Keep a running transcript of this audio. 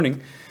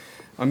Morning.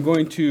 I'm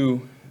going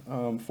to,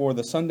 for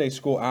the Sunday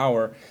school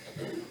hour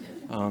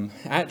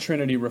at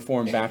Trinity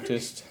Reformed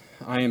Baptist,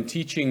 I am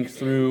teaching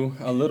through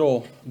a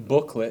little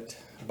booklet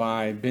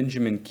by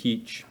Benjamin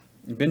Keach.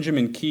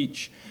 Benjamin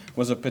Keach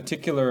was a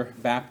particular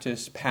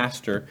Baptist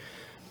pastor.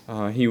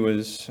 He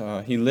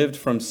lived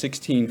from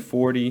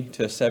 1640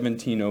 to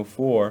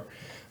 1704.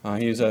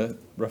 He was a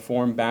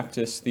Reformed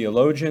Baptist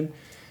theologian,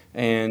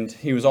 and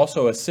he was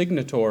also a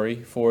signatory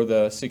for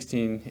the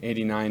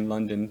 1689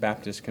 London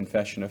Baptist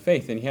Confession of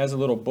Faith. And he has a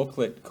little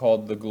booklet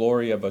called The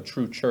Glory of a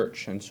True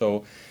Church. And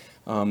so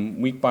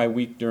week by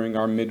week during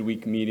our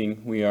midweek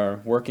meeting, we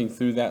are working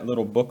through that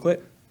little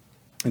booklet.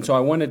 And so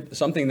I wanted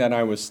something that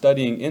I was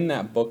studying in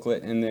that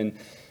booklet and then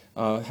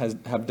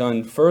have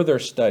done further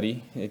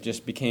study. It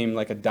just became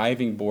like a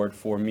diving board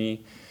for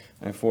me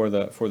and for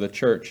the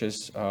church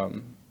is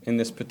in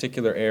this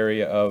particular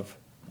area of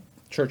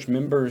church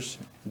members'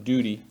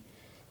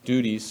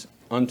 duties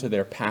unto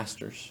their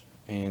pastors.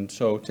 And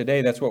so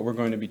today that's what we're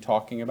going to be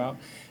talking about.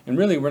 And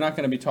really we're not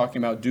going to be talking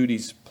about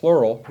duties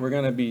plural. We're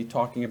going to be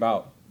talking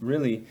about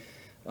really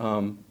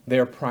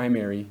their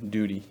primary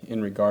duty in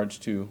regards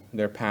to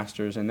their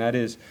pastors, and that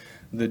is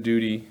the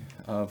duty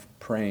of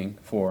praying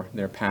for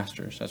their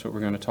pastors. That's what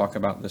we're going to talk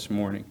about this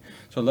morning.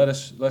 So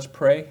let's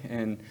pray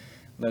and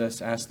let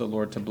us ask the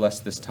Lord to bless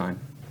this time.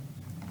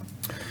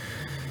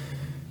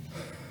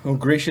 Oh,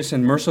 gracious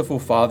and merciful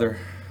Father,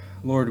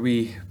 Lord,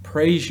 we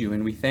praise you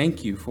and we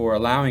thank you for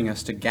allowing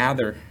us to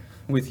gather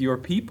with your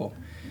people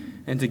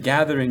and to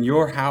gather in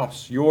your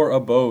house, your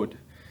abode,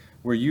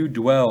 where you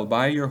dwell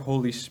by your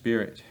Holy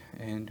Spirit.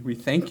 And we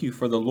thank you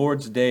for the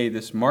Lord's Day,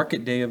 this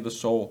market day of the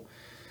soul.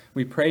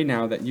 We pray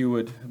now that you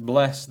would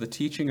bless the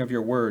teaching of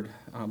your word.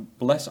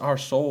 Bless our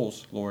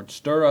souls, Lord.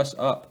 Stir us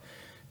up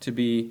to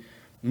be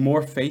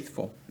more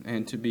faithful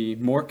and to be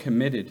more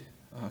committed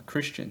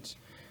Christians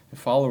and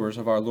followers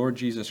of our Lord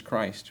Jesus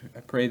Christ. I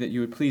pray that you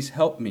would please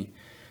help me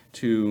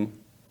to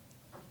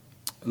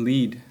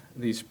lead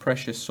these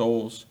precious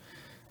souls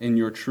in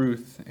your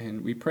truth.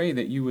 And we pray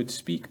that you would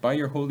speak by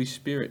your Holy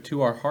Spirit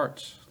to our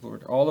hearts,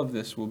 Lord. All of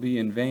this will be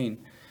in vain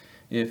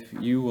if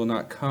you will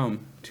not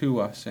come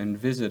to us and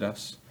visit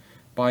us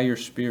by your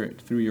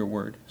Spirit through your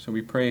word. So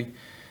we pray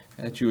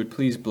that you would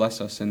please bless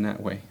us in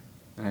that way.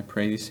 And I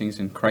pray these things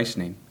in Christ's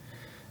name.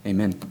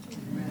 Amen.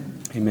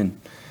 Amen.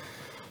 Amen.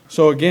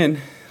 So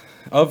again,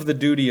 of the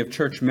duty of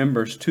church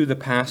members to the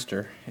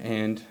pastor,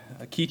 and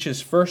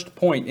Keach's first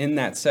point in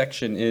that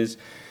section is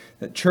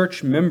that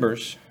church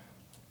members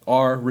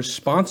are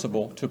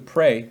responsible to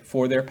pray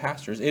for their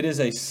pastors. It is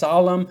a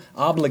solemn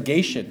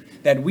obligation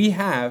that we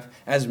have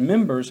as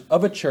members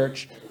of a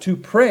church to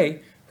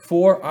pray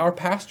for our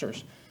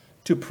pastors,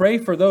 to pray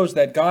for those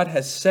that God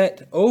has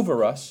set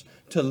over us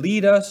to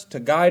lead us, to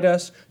guide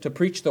us, to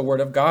preach the word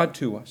of God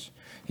to us.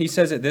 He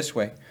says it this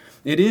way: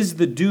 it is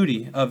the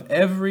duty of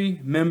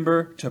every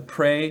member to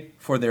pray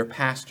for their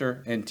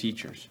pastor and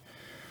teachers.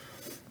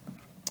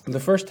 The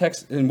first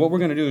text, and what we're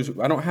going to do is,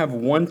 I don't have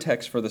one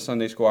text for the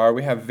Sunday school hour.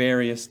 We have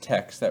various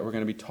texts that we're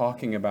going to be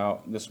talking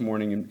about this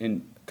morning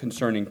in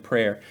concerning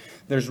prayer.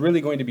 There's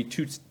really going to be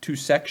two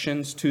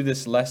sections to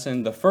this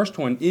lesson. The first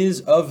one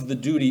is of the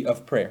duty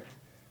of prayer.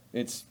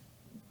 It's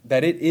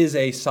that it is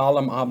a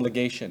solemn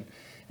obligation.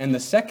 And the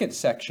second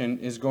section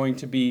is going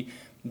to be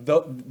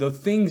the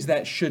things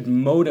that should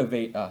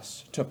motivate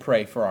us to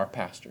pray for our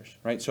pastors,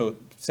 right? So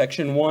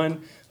section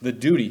 1, the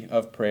duty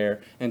of prayer,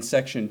 and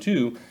section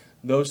 2,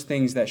 those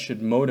things that should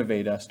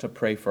motivate us to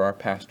pray for our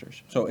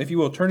pastors. So if you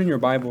will turn in your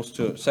Bibles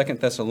to 2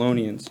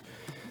 Thessalonians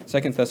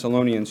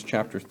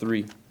chapter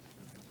 3.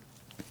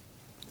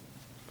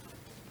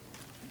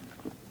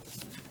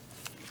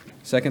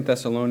 2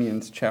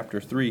 Thessalonians chapter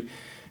 3,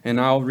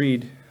 and I'll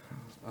read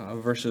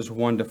verses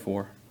 1 to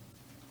 4.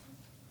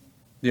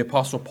 The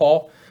Apostle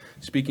Paul,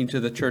 speaking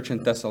to the church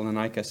in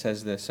Thessalonica,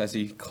 says this as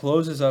he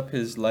closes up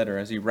his letter,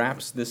 as he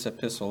wraps this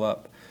epistle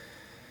up.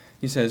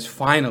 He says,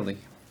 "Finally,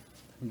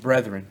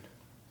 brethren,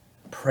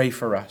 pray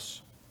for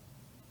us.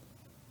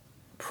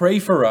 Pray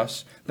for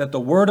us that the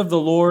word of the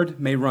Lord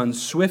may run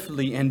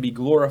swiftly and be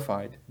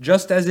glorified,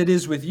 just as it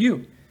is with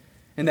you,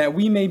 and that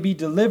we may be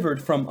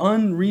delivered from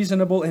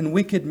unreasonable and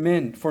wicked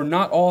men, for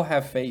not all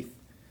have faith.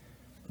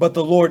 But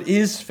the Lord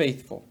is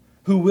faithful,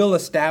 who will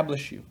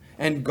establish you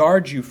and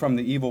guard you from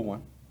the evil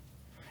one.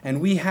 And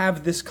we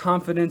have this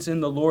confidence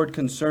in the Lord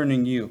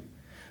concerning you,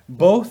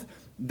 both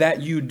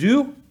that you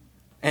do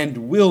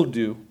and will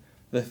do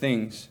the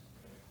things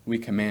we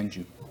command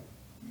you."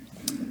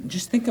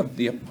 Just think of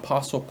the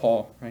Apostle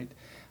Paul, right?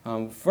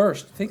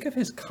 First, think of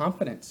his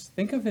confidence.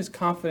 Think of his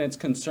confidence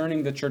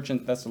concerning the church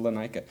in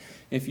Thessalonica.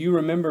 If you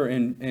remember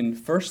in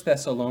 1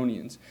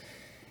 Thessalonians,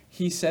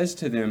 he says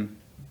to them,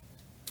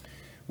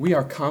 "We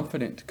are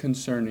confident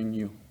concerning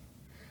you,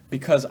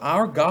 because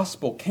our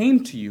gospel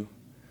came to you,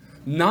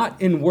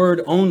 not in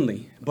word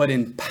only, but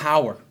in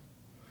power,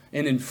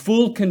 and in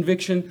full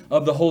conviction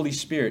of the Holy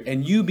Spirit.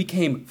 And you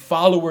became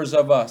followers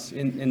of us."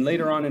 And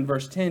later on in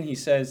verse 10, he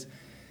says,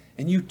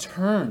 "And you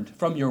turned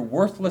from your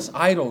worthless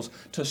idols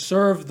to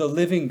serve the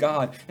living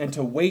God and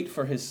to wait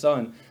for his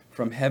Son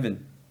from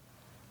heaven,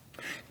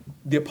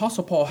 The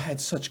Apostle Paul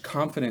had such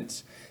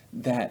confidence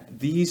that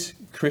these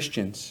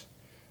Christians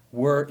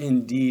were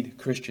indeed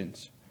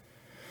Christians.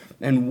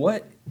 And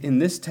what in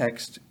this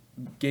text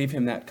gave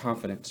him that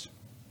confidence?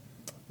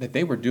 That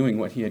they were doing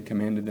what he had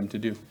commanded them to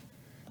do.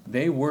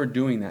 They were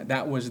doing that.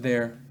 That was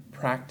their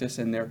practice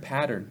and their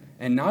pattern.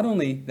 And not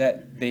only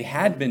that they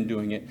had been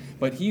doing it,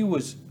 but he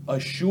was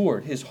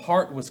assured, his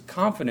heart was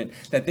confident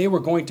that they were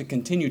going to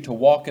continue to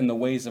walk in the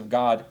ways of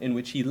God in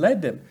which he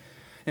led them.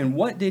 And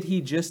what did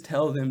he just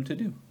tell them to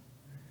do?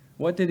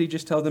 What did he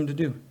just tell them to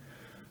do?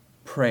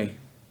 Pray.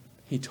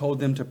 He told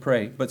them to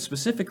pray. But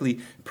specifically,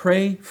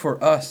 pray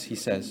for us, he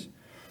says.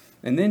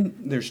 And then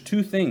there's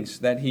two things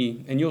that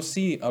and you'll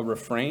see a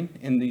refrain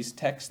in these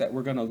texts that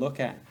we're going to look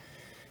at.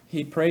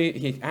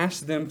 He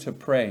asks them to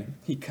pray.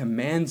 He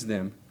commands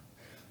them.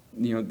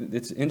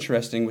 It's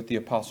interesting with the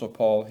Apostle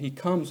Paul. He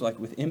comes like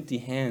with empty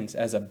hands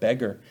as a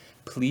beggar,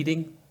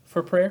 pleading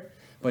for prayer,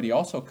 but he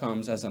also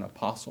comes as an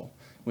apostle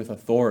with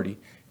authority,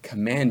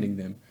 commanding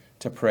them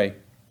to pray.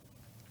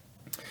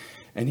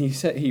 And he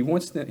said he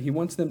wants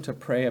them to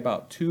pray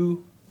about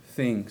two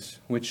things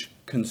which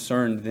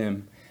concern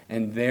them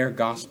and their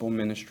gospel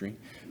ministry.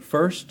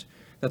 First,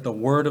 that the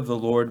word of the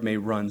Lord may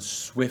run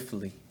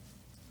swiftly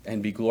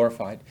and be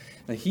glorified.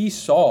 Now, he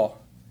saw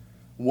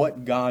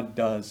what God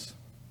does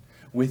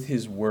with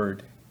his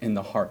word in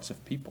the hearts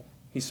of people.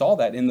 He saw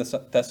that in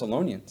the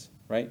Thessalonians,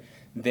 right?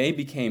 They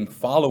became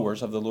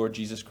followers of the Lord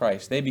Jesus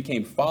Christ. They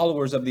became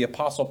followers of the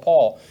Apostle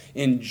Paul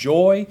in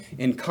joy,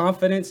 in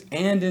confidence,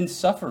 and in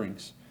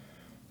sufferings.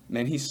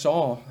 And he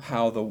saw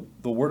how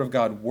the word of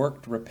God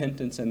worked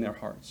repentance in their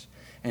hearts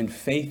and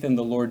faith in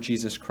the Lord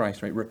Jesus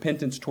Christ, right?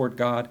 Repentance toward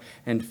God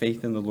and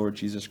faith in the Lord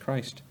Jesus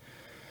Christ.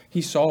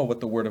 He saw what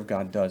the word of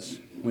God does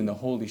when the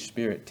Holy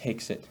Spirit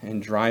takes it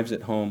and drives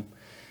it home,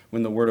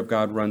 when the word of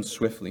God runs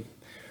swiftly.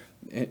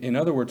 In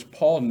other words,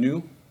 Paul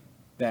knew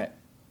that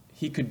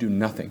he could do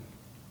nothing.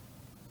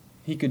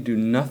 He could do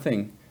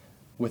nothing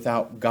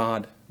without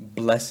God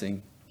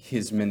blessing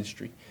his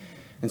ministry.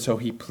 And so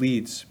he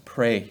pleads,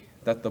 pray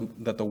that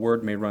the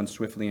word may run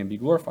swiftly and be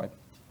glorified.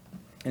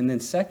 And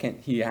then second,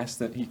 he asks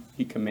that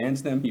he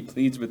commands them, he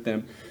pleads with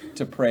them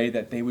to pray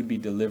that they would be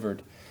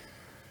delivered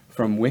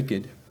from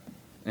wicked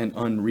and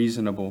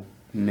unreasonable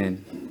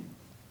men.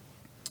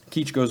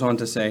 Keach goes on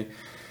to say,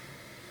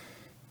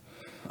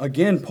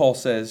 again, Paul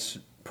says,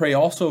 pray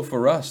also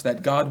for us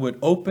that God would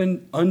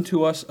open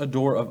unto us a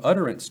door of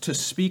utterance to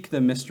speak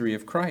the mystery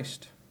of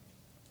Christ.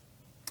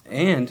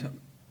 And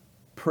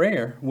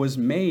prayer was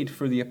made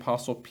for the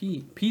Apostle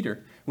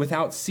Peter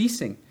without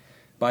ceasing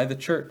by the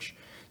church.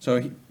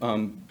 So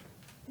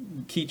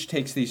Keach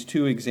takes these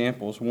two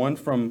examples, one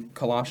from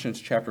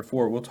Colossians chapter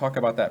 4. We'll talk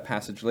about that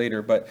passage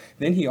later, but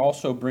then he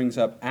also brings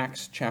up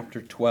Acts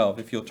chapter 12.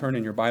 If you'll turn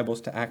in your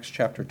Bibles to Acts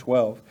chapter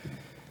 12,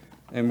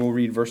 and we'll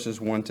read verses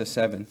 1 to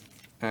 7,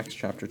 Acts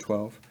chapter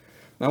 12.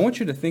 Now, I want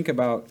you to think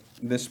about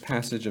this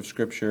passage of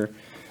Scripture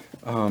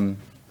and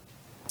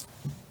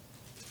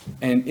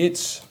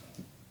its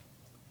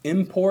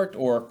import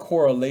or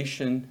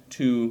correlation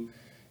to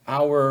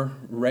our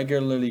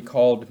regularly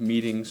called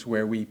meetings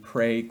where we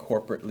pray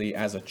corporately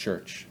as a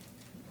church.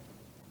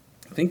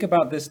 Think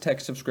about this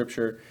text of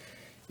Scripture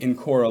in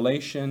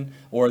correlation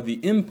or the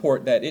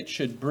import that it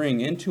should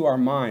bring into our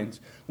minds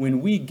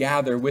when we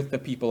gather with the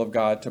people of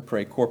God to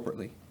pray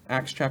corporately.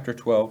 Acts chapter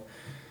 12,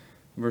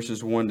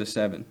 verses 1 to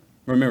 7.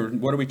 Remember,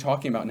 what are we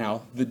talking about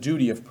now? The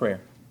duty of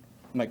prayer.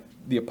 Like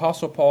the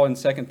Apostle Paul in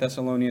 2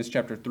 Thessalonians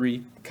chapter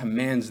 3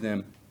 commands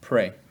them,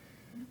 pray.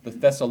 The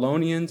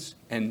Thessalonians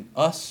and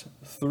us,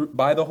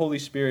 by the Holy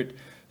Spirit,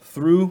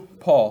 through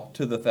Paul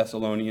to the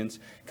Thessalonians,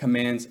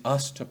 commands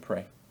us to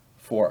pray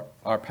for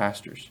our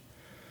pastors.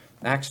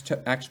 Acts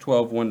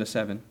 12, 1 to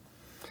 7.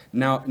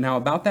 Now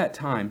about that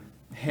time,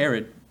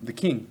 Herod the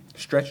king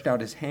stretched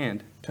out his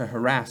hand to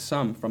harass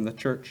some from the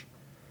church.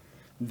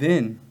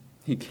 Then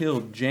he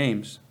killed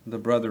James, the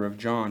brother of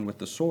John, with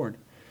the sword.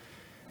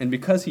 And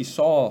because he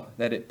saw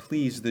that it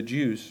pleased the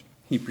Jews,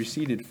 he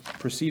proceeded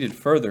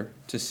further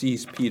to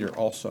seize Peter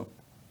also.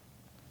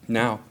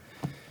 Now,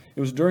 it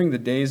was during the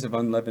days of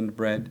unleavened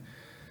bread.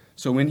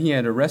 So when he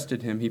had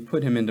arrested him, he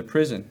put him into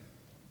prison.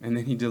 And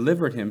then he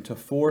delivered him to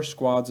 4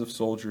 squads of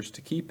soldiers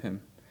to keep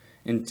him,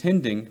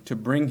 intending to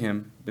bring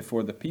him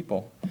before the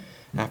people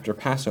after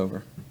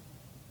Passover.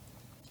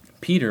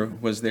 Peter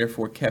was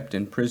therefore kept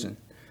in prison.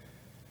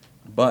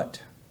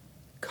 But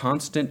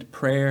constant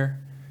prayer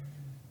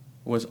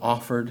was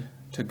offered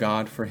to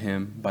God for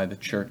him by the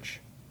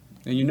church.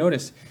 And you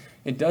notice,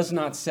 it does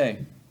not say,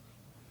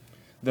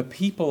 the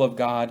people of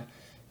God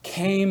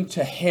came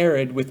to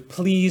Herod with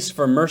pleas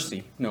for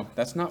mercy. No,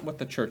 that's not what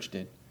the church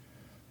did.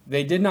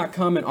 They did not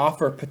come and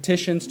offer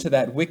petitions to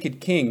that wicked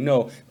king.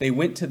 No, they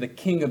went to the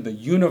King of the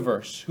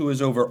universe, who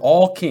is over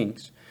all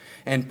kings.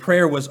 And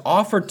prayer was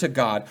offered to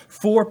God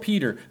for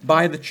Peter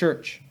by the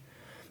church.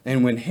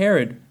 And when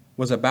Herod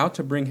was about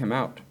to bring him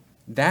out,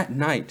 that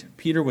night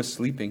Peter was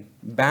sleeping,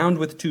 bound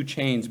with 2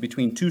 chains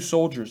between 2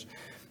 soldiers,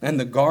 and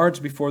the guards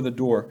before the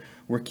door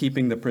were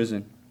keeping the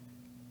prison.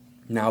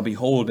 Now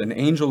behold, an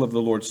angel of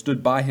the Lord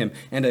stood by him,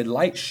 and a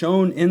light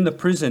shone in the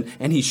prison,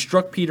 and he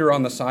struck Peter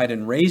on the side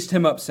and raised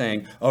him up,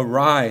 saying,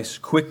 Arise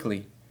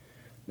quickly.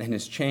 And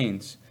his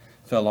chains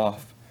fell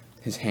off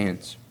his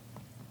hands.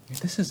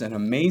 This is an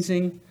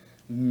amazing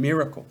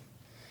miracle.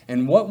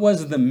 And what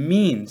was the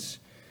means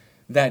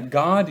that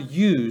God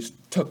used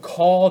to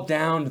call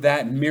down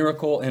that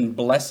miracle and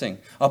blessing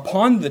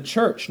upon the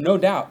church, no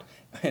doubt,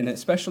 and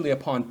especially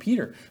upon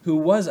Peter, who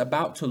was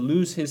about to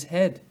lose his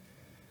head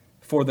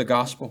for the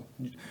gospel?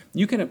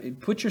 You can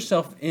put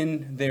yourself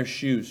in their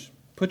shoes.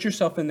 Put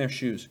yourself in their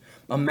shoes.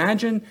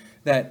 Imagine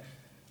that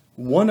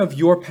one of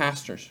your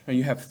pastors, or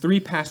you have 3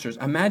 pastors,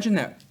 imagine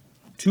that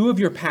 2 of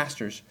your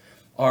pastors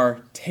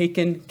are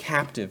taken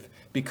captive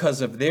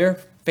because of their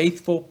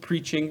faithful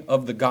preaching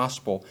of the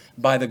gospel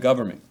by the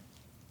government.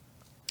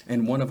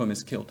 And one of them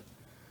is killed.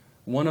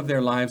 One of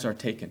their lives are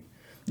taken.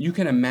 You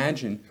can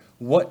imagine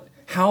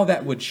how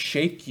that would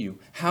shake you,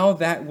 how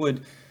that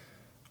would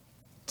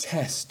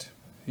test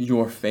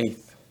your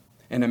faith.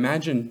 And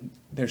imagine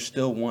there's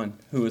still one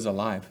who is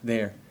alive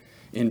there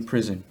in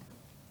prison.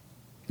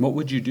 What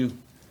would you do?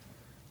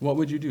 What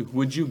would you do?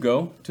 Would you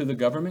go to the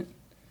government,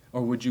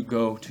 or would you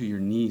go to your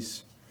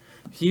knees?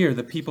 Here,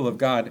 the people of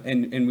God,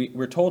 and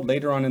we're told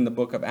later on in the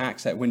book of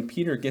Acts that when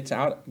Peter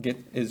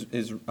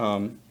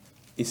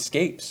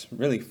escapes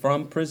really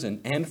from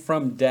prison and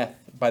from death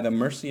by the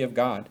mercy of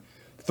God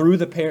through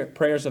the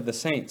prayers of the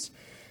saints,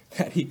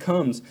 that he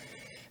comes,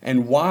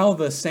 and while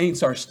the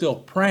saints are still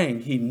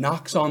praying, he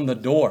knocks on the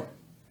door.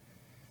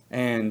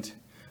 And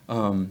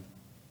one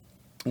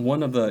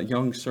of the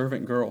young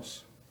servant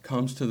girls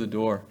comes to the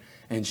door,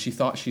 and she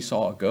thought she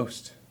saw a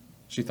ghost.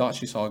 She thought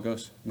she saw a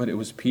ghost, but it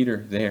was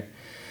Peter there.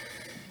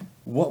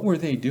 What were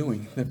they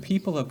doing? The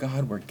people of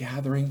God were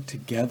gathering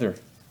together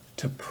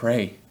to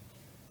pray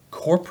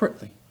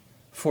corporately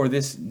for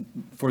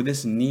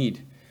this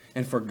need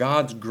and for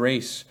God's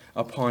grace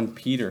upon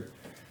Peter.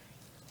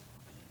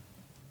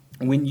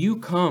 When you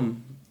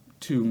come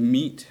to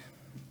meet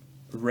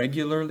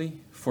regularly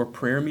for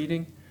prayer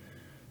meeting,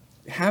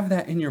 have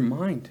that in your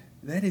mind.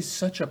 That is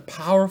such a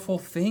powerful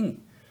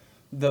thing.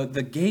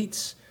 The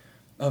gates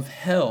of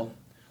hell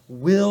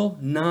will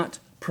not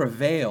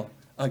prevail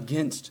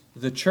against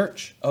the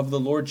church of the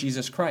Lord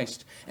Jesus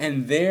Christ.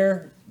 And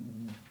their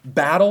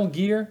battle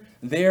gear,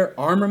 their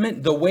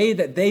armament, the way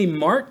that they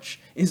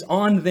march is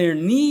on their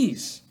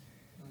knees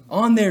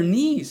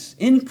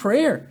in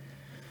prayer.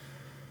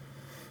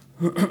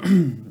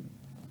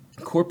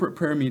 Corporate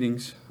prayer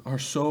meetings are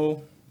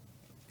so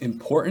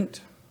important,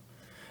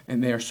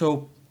 and they are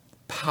so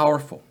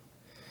powerful.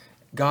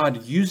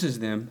 God uses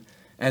them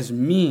as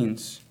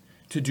means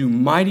to do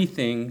mighty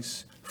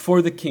things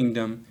for the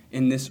kingdom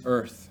in this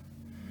earth.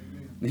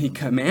 And he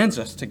commands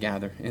us to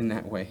gather in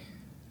that way.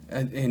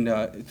 And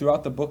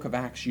throughout the book of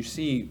Acts, you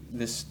see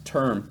this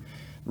term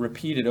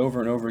repeated over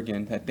and over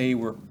again, that they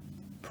were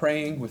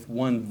praying with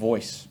one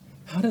voice.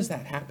 How does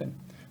that happen?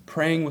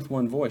 Praying with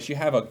one voice. You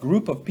have a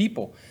group of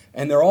people,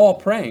 and they're all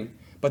praying,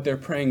 but they're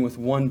praying with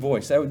one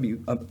voice. That would be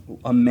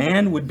a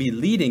man would be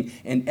leading,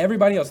 and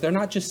everybody else, they're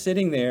not just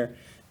sitting there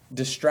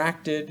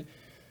distracted,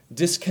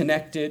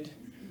 disconnected,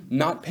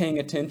 not paying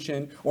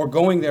attention, or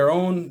going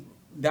down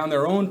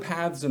their own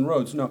paths and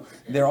roads. No,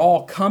 they're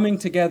all coming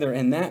together,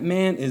 and that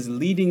man is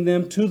leading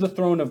them to the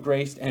throne of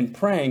grace and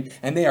praying,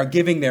 and they are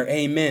giving their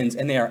amens,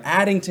 and they are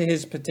adding to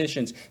his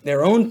petitions,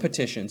 their own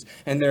petitions,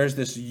 and there's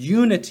this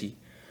unity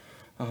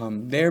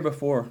there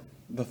before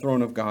the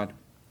throne of God.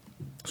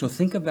 So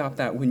think about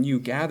that when you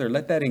gather.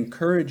 Let that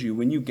encourage you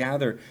when you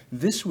gather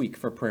this week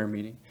for prayer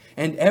meeting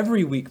and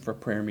every week for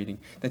prayer meeting,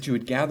 that you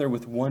would gather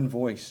with one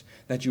voice,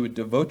 that you would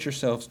devote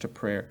yourselves to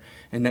prayer,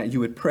 and that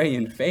you would pray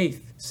in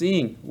faith,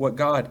 seeing what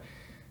God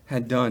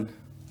had done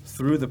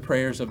through the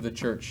prayers of the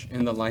church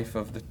in the life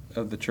of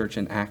the church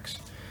in Acts.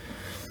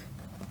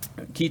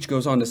 Keach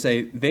goes on to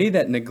say, "They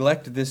that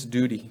neglect this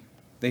duty,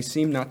 they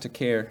seem not to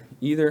care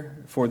either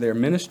for their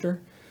minister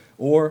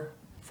or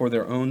for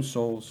their own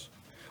souls,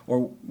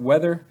 or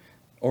whether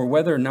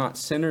or not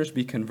sinners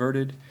be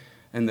converted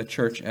and the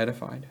church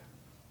edified.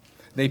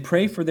 They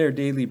pray for their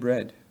daily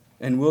bread,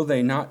 and will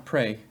they not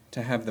pray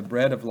to have the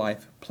bread of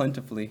life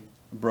plentifully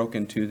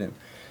broken to them?"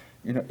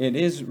 It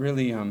is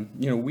really,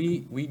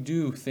 we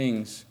do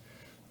things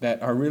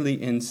that are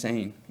really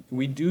insane.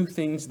 We do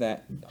things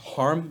that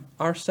harm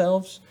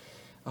ourselves,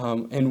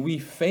 and we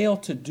fail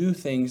to do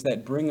things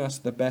that bring us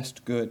the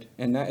best good.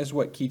 And that is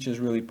what Keach is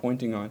really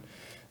pointing on,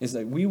 is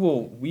that we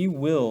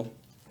will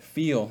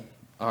feel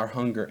our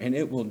hunger, and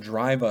it will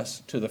drive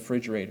us to the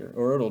refrigerator,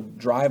 or it'll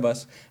drive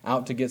us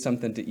out to get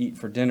something to eat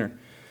for dinner.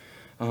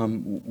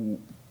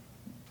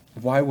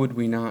 Why would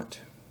we not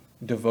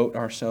devote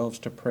ourselves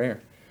to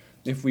prayer?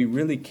 If we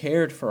really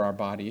cared for our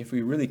body, if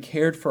we really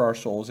cared for our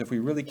souls, if we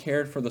really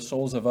cared for the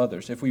souls of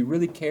others, if we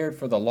really cared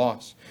for the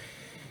lost,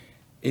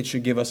 it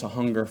should give us a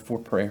hunger for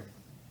prayer.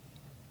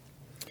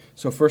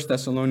 So 1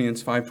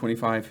 Thessalonians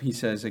 5:25, he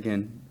says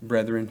again,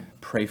 "Brethren,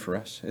 pray for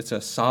us." It's a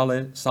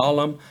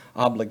solemn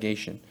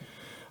obligation.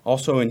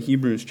 Also in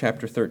Hebrews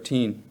chapter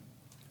 13,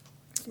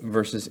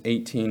 verses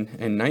 18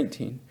 and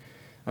 19.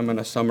 I'm going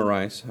to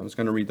summarize. I was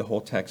going to read the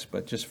whole text,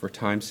 but just for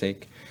time's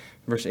sake.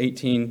 Verse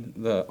 18,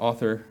 the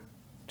author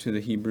to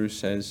the Hebrews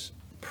says,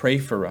 pray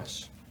for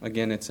us.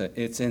 Again, it's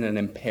in an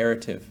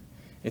imperative.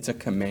 It's a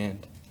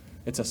command.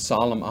 It's a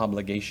solemn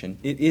obligation.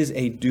 It is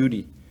a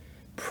duty.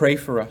 Pray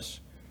for us.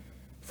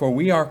 For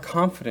we are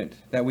confident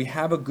that we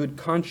have a good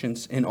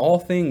conscience in all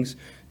things,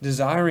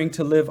 desiring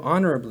to live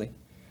honorably.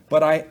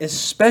 But I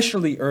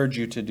especially urge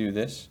you to do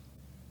this.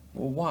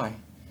 Well, why?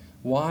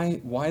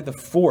 Why the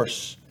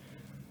force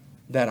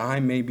that I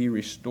may be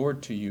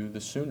restored to you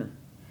the sooner?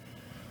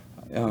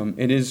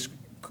 It is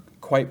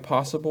quite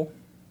possible,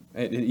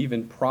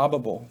 even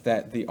probable,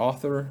 that the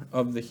author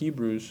of the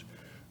Hebrews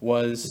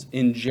was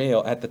in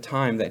jail at the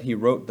time that he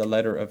wrote the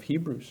letter of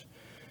Hebrews.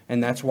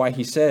 And that's why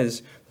he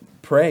says,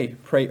 pray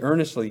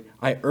earnestly.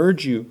 I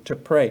urge you to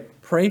pray.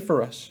 Pray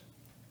for us,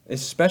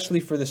 especially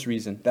for this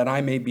reason, that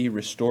I may be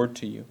restored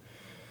to you.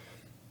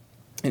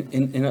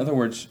 In other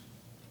words,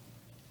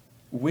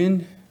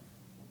 when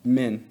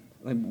men,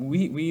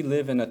 we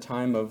live in a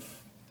time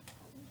of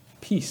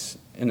peace,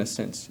 in a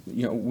sense.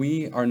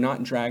 We are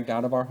not dragged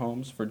out of our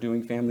homes for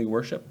doing family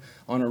worship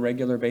on a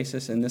regular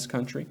basis in this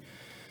country.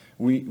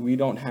 We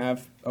don't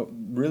have,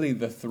 really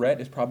the threat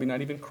has probably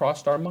not even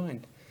crossed our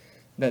mind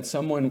that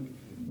someone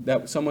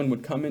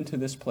would come into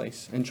this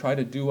place and try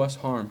to do us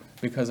harm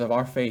because of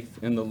our faith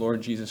in the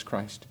Lord Jesus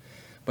Christ.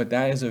 But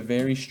that is a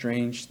very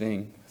strange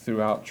thing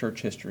throughout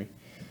church history.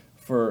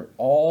 For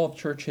all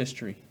church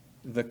history,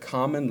 the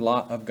common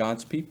lot of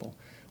God's people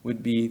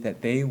would be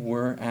that they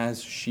were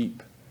as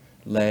sheep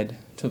led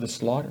to the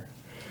slaughter.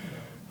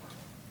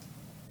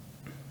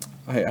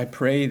 I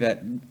pray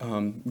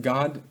that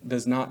God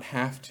does not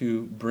have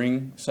to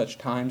bring such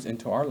times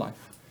into our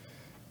life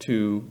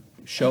to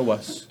show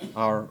us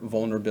our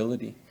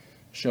vulnerability,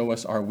 show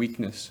us our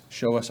weakness,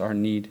 show us our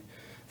need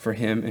for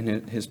Him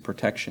and His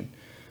protection.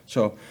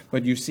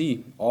 But you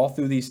see, all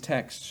through these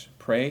texts,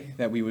 pray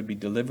that we would be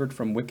delivered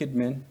from wicked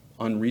men,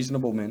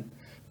 unreasonable men.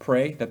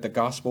 Pray that the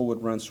gospel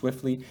would run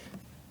swiftly.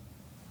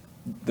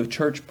 The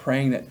church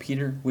praying that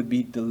Peter would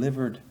be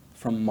delivered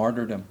from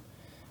martyrdom.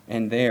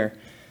 And there,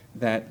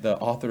 that the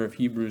author of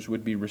Hebrews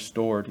would be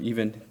restored,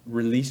 even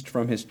released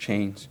from his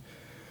chains.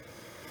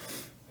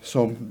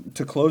 So,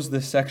 to close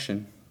this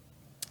section,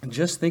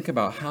 just think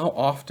about how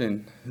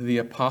often the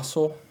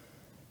apostle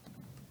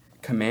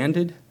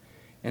commanded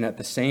and at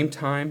the same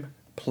time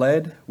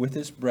pled with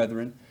his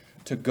brethren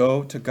to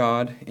go to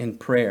God in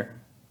prayer.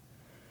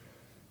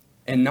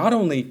 And not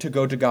only to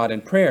go to God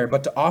in prayer,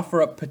 but to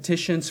offer up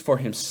petitions for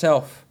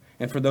himself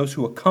and for those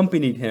who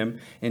accompanied him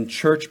in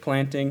church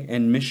planting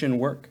and mission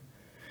work.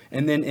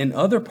 And then in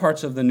other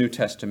parts of the New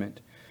Testament,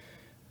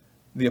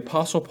 the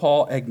Apostle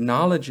Paul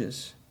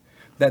acknowledges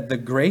that the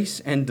grace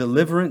and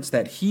deliverance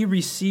that he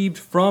received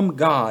from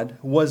God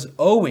was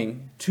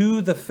owing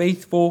to the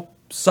faithful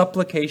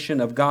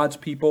supplication of God's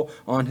people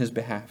on his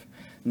behalf.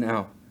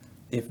 Now,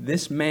 if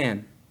this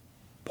man,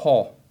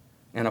 Paul,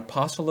 an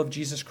apostle of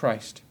Jesus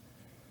Christ,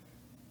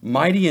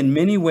 mighty in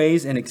many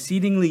ways and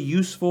exceedingly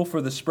useful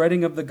for the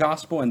spreading of the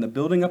gospel and the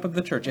building up of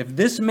the church, if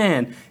this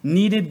man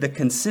needed the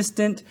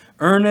consistent,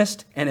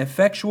 earnest, and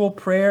effectual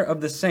prayer of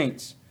the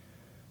saints,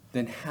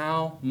 then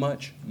how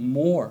much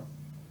more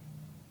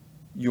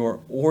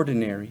your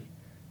ordinary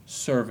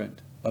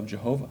servant of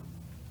Jehovah,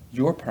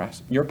 your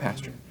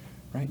pastor,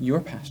 right?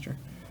 Your pastor.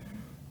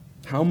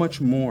 How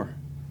much more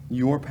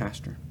your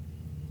pastor?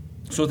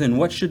 So then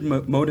what should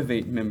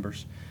motivate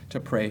members to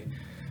pray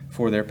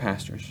for their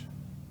pastors?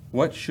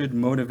 What should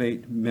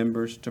motivate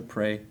members to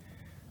pray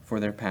for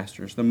their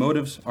pastors? The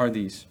motives are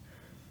these.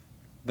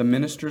 The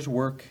minister's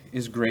work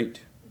is great.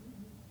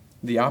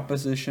 The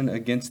opposition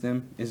against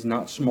them is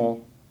not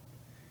small.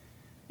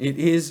 It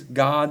is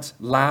God's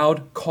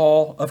loud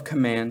call of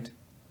command.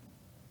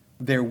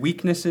 Their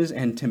weaknesses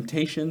and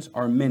temptations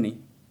are many.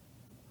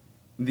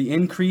 The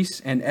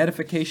increase and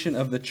edification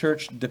of the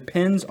church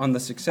depends on the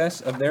success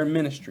of their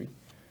ministry.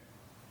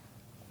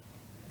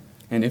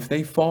 And if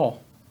they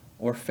fall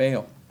or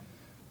fail,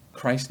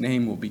 Christ's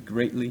name will be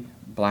greatly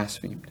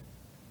blasphemed.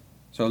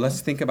 So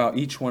let's think about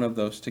each one of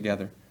those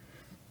together.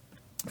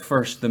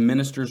 First, the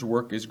minister's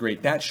work is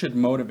great. That should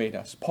motivate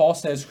us. Paul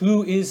says,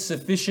 who is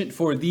sufficient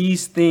for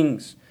these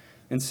things?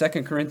 In 2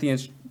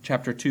 Corinthians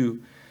chapter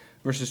 2,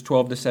 verses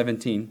 12 to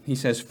 17, he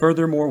says,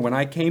 furthermore, when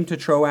I came to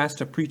Troas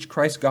to preach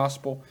Christ's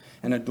gospel,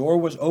 and a door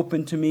was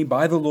opened to me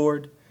by the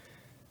Lord,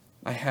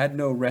 I had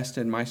no rest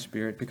in my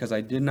spirit, because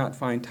I did not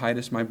find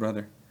Titus my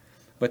brother.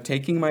 But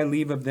taking my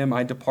leave of them,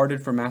 I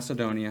departed for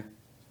Macedonia.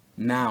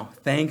 Now,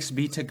 thanks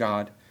be to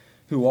God,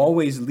 who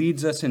always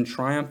leads us in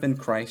triumph in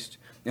Christ,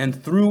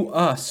 and through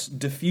us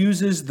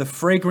diffuses the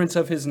fragrance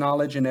of his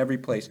knowledge in every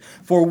place.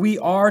 For we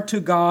are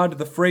to God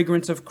the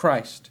fragrance of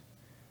Christ,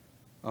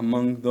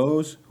 among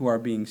those who are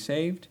being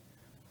saved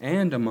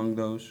and among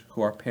those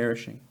who are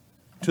perishing.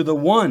 To the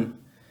one,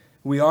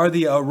 we are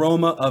the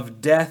aroma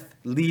of death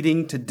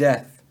leading to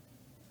death,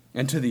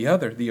 and to the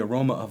other, the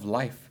aroma of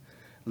life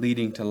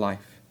leading to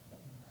life.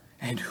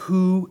 And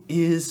who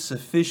is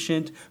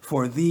sufficient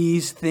for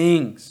these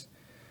things?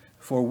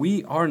 For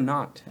we are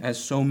not,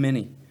 as so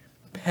many,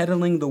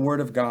 peddling the word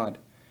of God,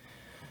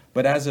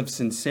 but as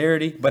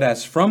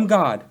from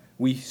God,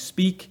 we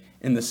speak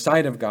in the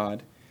sight of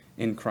God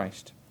in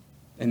Christ.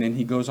 And then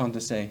he goes on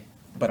to say,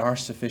 but our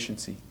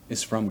sufficiency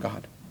is from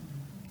God.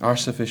 Our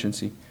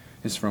sufficiency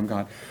is from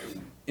God.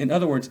 In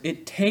other words,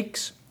 it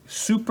takes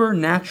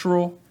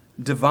supernatural,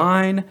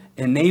 divine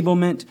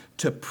enablement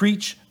to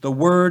preach the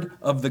word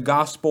of the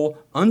gospel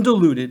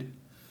undiluted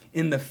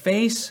in the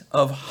face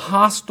of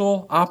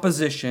hostile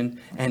opposition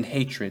and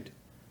hatred.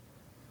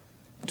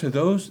 To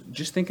those,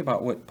 just think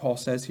about what Paul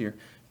says here,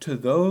 to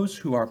those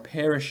who are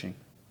perishing,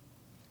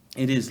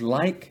 it is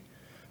like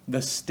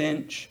the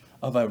stench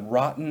of a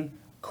rotten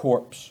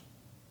corpse.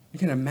 You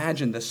can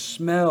imagine the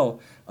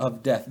smell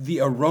of death, the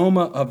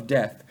aroma of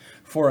death.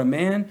 For a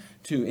man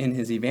to, in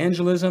his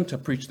evangelism, to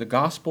preach the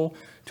gospel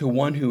to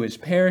one who is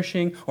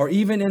perishing, or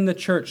even in the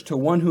church to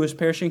one who is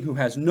perishing, who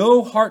has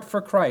no heart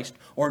for Christ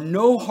or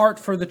no heart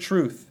for the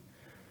truth.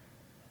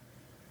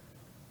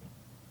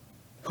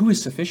 Who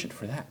is sufficient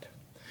for that?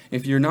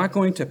 If you're not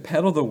going to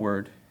peddle the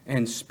word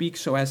and speak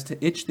so as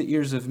to itch the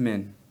ears of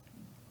men,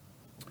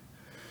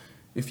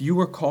 if you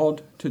were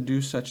called to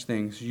do such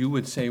things, you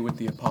would say with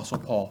the Apostle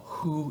Paul,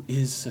 who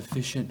is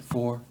sufficient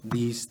for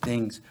these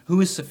things?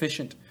 Who is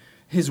sufficient?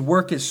 His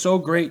work is so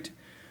great.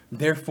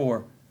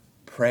 Therefore,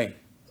 pray.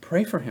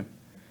 Pray for him.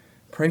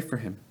 Pray for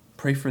him.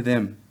 Pray for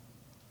them.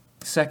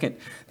 Second,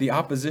 the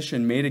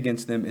opposition made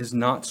against them is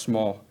not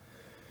small.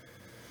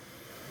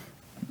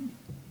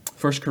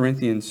 1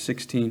 Corinthians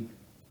 16,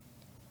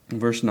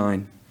 verse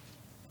 9.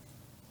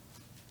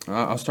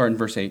 I'll start in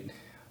verse 8.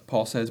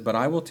 Paul says, but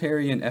I will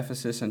tarry in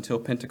Ephesus until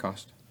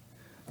Pentecost.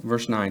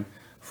 Verse 9,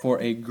 for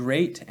a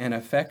great and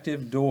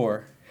effective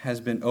door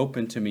has been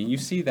opened to me. You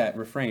see that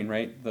refrain,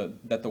 right?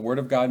 That the word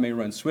of God may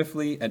run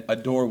swiftly. A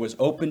door was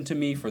opened to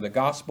me for the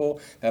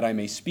gospel, that I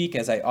may speak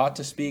as I ought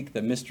to speak,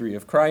 the mystery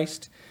of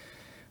Christ.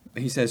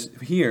 He says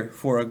here,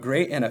 for a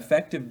great and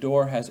effective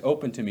door has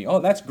opened to me. Oh,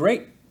 that's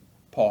great,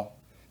 Paul.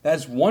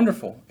 That's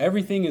wonderful.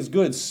 Everything is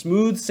good.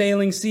 Smooth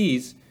sailing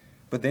seas.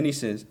 But then he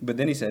says,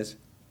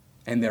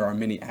 and there are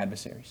many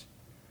adversaries.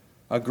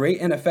 A great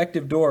and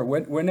effective door.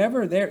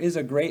 Whenever there is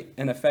a great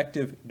and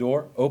effective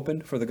door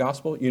opened for the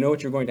gospel, you know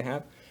what you're going to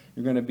have?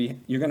 You're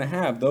going to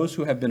have those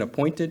who have been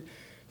appointed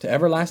to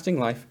everlasting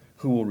life,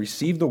 who will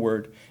receive the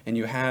word, and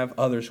you have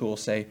others who will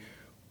say,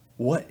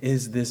 what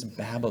is this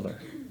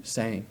babbler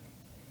saying?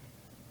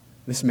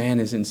 This man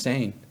is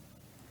insane.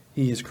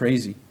 He is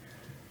crazy.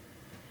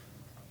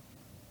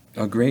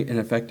 A great and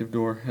effective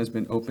door has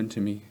been opened to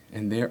me,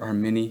 and there are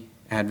many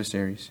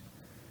adversaries.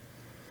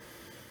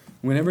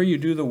 Whenever you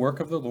do the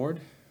work of the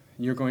Lord,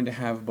 you're going to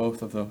have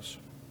both of those.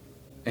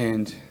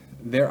 And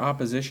their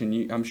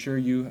opposition, I'm sure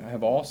you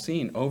have all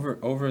seen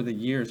over the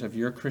years of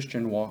your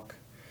Christian walk.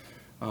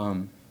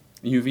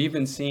 You've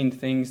even seen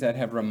things that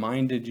have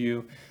reminded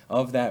you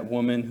of that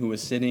woman who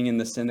was sitting in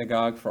the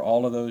synagogue for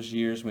all of those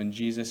years when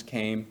Jesus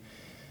came.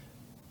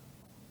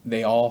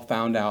 They all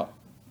found out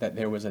that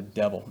there was a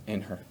devil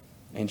in her.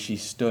 And she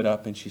stood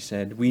up and she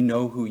said, we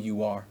know who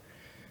you are,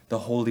 the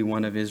Holy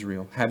One of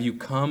Israel. Have you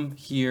come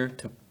here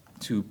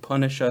to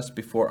punish us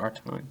before our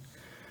time?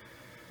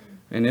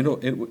 And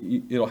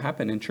it'll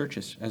happen in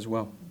churches as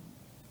well.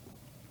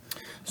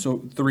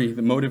 So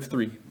motive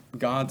three,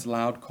 God's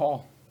loud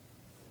call,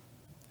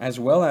 as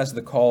well as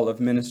the call of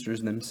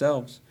ministers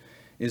themselves,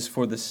 is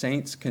for the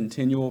saints'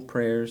 continual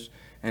prayers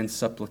and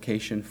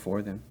supplication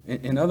for them.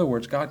 In other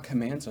words, God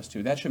commands us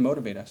to. That should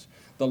motivate us.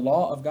 The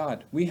law of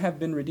God, we have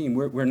been redeemed.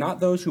 We're not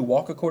those who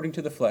walk according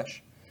to the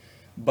flesh,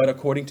 but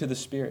according to the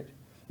Spirit.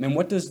 And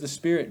what does the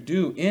Spirit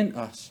do in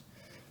us?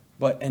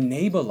 But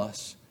enable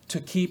us to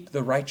keep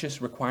the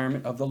righteous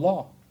requirement of the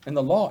law. And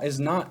the law is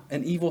not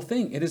an evil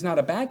thing. It is not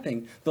a bad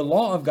thing. The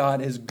law of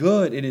God is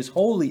good. It is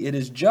holy. It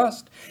is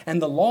just.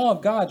 And the law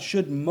of God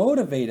should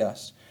motivate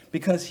us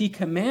because he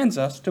commands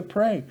us to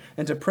pray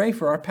and to pray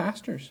for our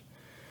pastors.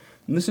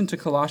 Listen to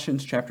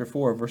Colossians chapter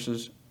 4,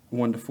 verses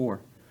 1 to 4.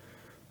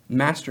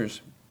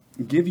 Masters,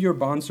 give your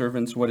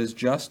bondservants what is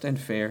just and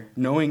fair,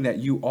 knowing that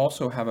you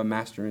also have a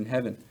master in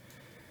heaven.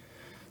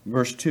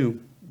 Verse 2,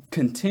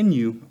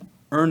 continue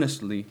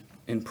earnestly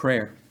in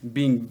prayer,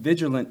 being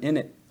vigilant in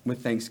it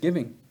with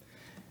thanksgiving.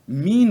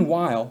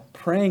 Meanwhile,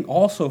 praying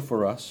also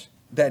for us,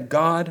 that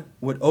God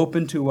would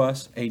open to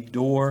us a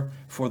door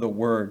for the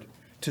word,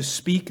 to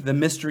speak the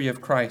mystery of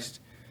Christ,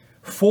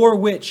 for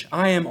which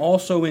I am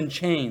also in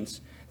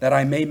chains, that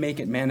I may make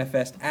it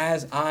manifest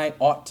as I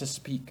ought to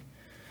speak.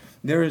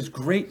 There is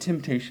great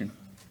temptation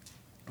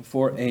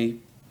for a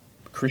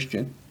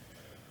Christian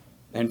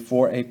and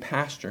for a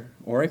pastor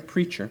or a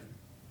preacher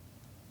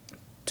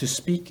to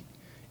speak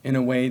in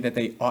a way that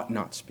they ought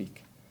not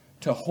speak,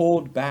 to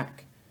hold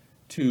back,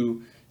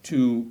 to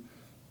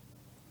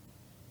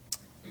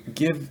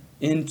give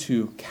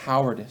into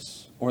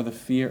cowardice or the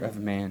fear of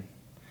man,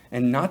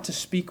 and not to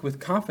speak with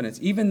confidence.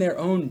 Even their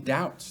own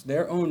doubts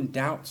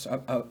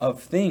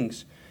of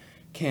things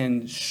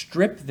can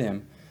strip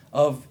them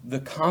of the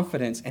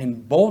confidence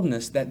and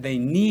boldness that they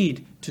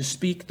need to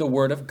speak the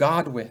word of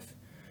God with.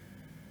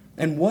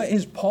 And what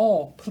is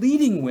Paul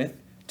pleading with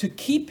to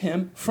keep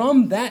him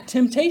from that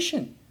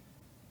temptation?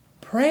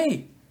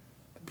 Pray.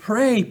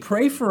 Pray.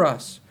 Pray for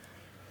us.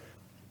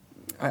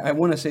 I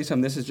want to say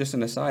something. This is just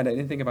an aside. I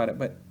didn't think about it.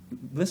 But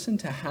listen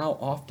to how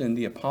often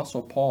the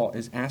Apostle Paul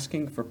is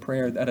asking for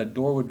prayer that a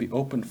door would be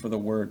opened for the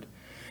word.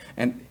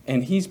 And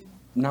he's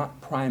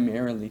not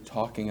primarily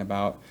talking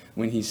about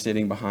when he's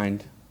sitting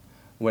behind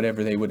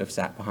whatever they would have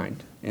sat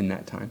behind in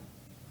that time.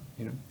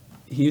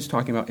 He's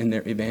talking about in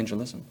their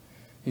evangelism.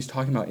 He's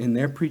talking about in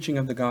their preaching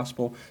of the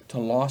gospel to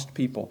lost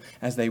people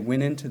as they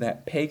went into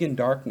that pagan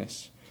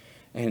darkness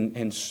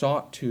and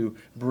sought to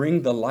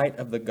bring the light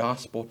of the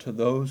gospel to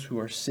those who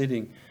are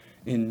sitting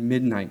in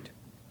midnight.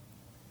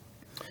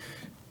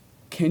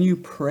 Can you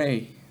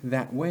pray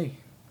that way?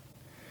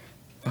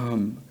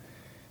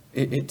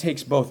 It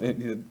takes both.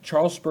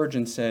 Charles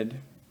Spurgeon said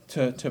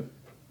to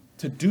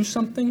do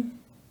something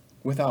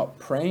without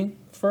praying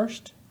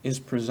first is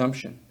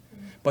presumption.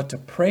 But to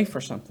pray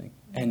for something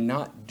and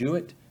not do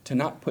it, to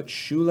not put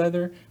shoe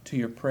leather to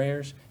your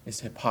prayers, is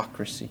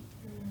hypocrisy.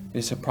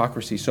 It's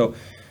hypocrisy. So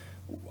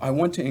I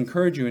want to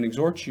encourage you and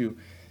exhort you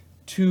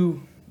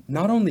to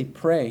not only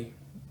pray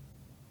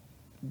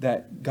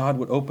that God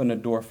would open a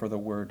door for the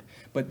word,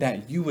 but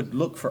that you would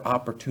look for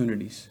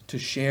opportunities to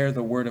share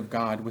the word of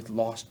God with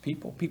lost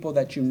people, people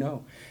that you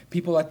know,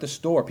 people at the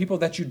store, people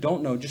that you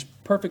don't know, just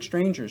perfect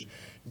strangers.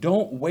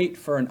 Don't wait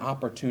for an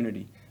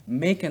opportunity.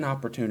 Make an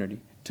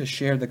opportunity to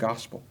share the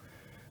gospel.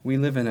 We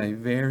live in a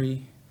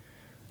very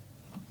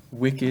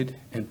wicked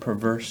and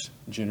perverse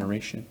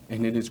generation,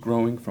 and it is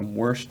growing from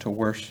worse to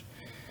worse.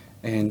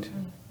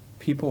 And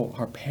people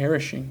are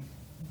perishing.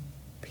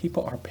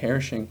 People are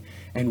perishing,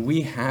 and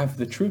we have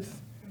the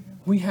truth.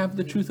 We have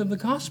the truth of the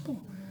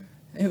gospel.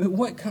 And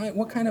what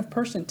kind of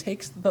person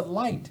takes the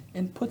light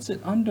and puts it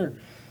under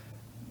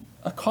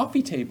a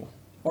coffee table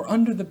or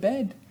under the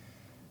bed?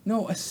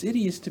 No, a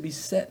city is to be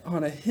set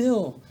on a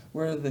hill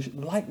where the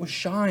light will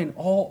shine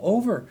all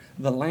over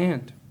the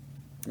land.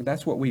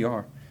 That's what we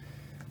are.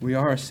 We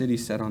are a city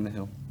set on the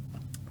hill.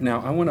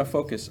 Now, I want to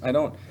focus. I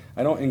don't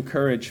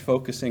encourage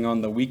focusing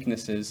on the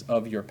weaknesses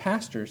of your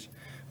pastors,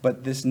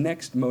 but this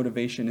next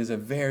motivation is a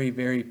very,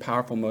 very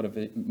powerful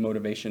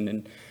motivation.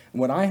 And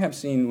what I have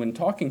seen when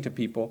talking to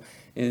people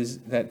is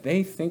that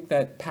they think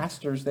that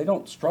pastors, they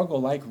don't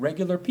struggle like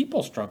regular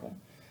people struggle.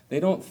 They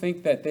don't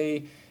think that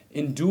they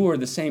endure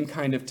the same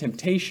kind of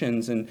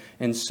temptations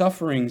and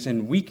sufferings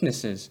and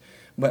weaknesses.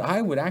 But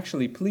I would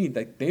actually plead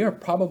that they are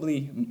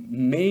probably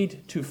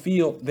made to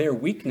feel their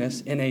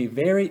weakness in a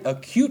very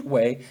acute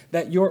way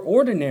that your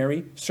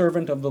ordinary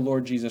servant of the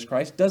Lord Jesus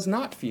Christ does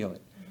not feel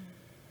it.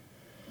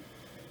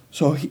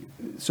 So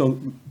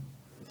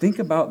think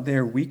about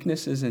their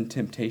weaknesses and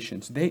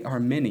temptations. They are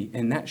many,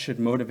 and that should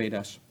motivate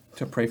us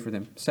to pray for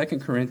them. 2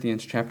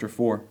 Corinthians chapter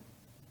 4.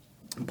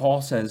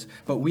 Paul says,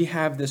 but we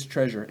have this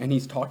treasure, and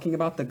he's talking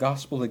about the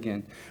gospel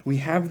again. We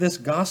have this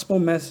gospel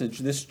message,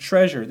 this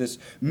treasure, this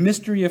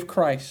mystery of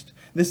Christ,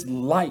 this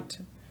light.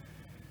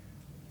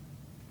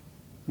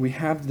 We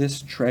have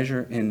this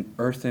treasure in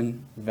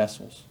earthen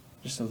vessels,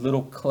 just a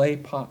little clay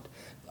pot,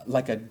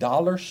 like a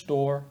dollar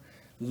store,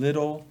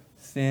 little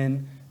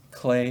thin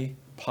clay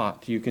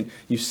pot.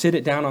 You sit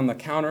it down on the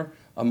counter,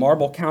 a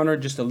marble counter,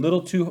 just a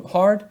little too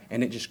hard,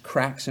 and it just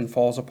cracks and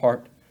falls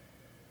apart.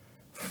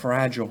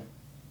 Fragile.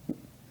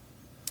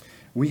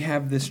 We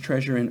have this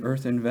treasure in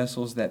earthen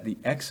vessels that the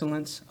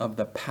excellence of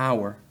the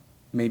power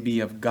may be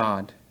of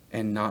God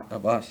and not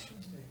of us.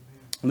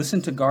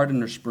 Listen to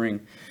Gardiner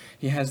Spring.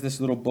 He has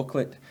this little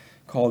booklet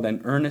called An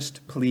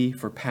Earnest Plea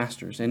for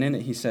Pastors. And in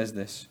it he says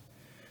this,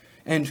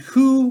 and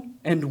who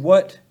and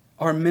what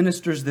are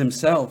ministers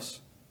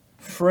themselves?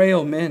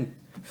 Frail men,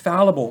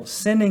 fallible,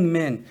 sinning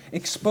men,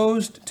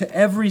 exposed to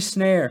every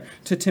snare,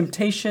 to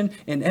temptation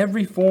in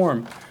every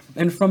form.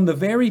 And from the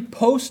very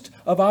post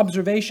of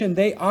observation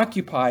they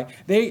occupy,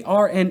 they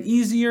are an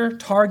easier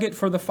target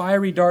for the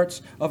fiery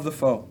darts of the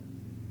foe.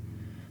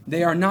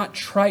 They are not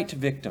trite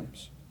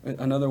victims.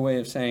 Another way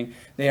of saying,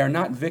 they are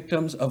not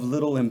victims of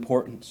little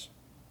importance.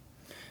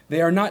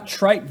 They are not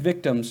trite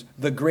victims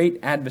the great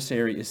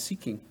adversary is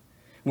seeking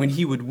when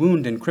he would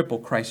wound and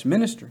cripple Christ's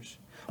ministers.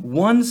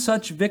 One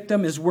such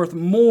victim is worth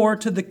more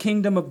to the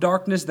kingdom of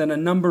darkness than a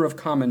number of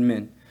common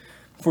men.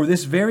 For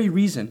this very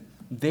reason,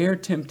 their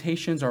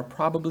temptations are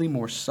probably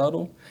more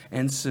subtle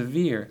and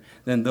severe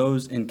than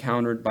those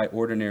encountered by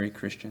ordinary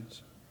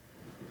Christians.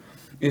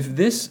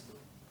 The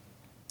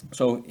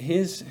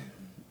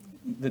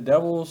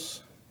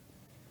devil's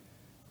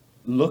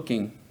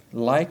looking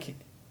like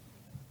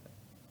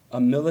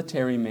a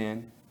military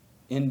man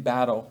in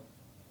battle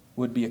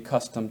would be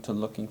accustomed to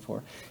looking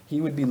for. He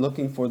would be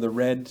looking for the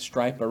red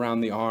stripe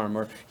around the arm,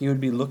 or he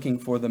would be looking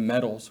for the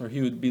medals, or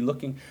he would be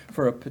looking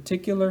for a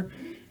particular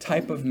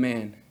type of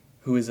man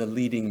who is a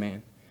leading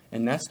man.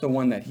 And that's the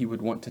one that he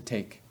would want to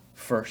take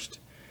first.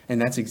 And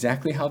that's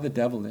exactly how the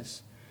devil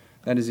is.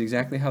 That is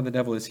exactly how the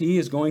devil is. He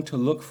is going to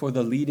look for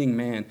the leading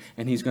man,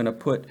 and he's going to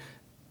put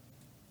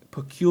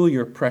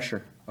peculiar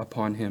pressure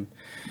upon him.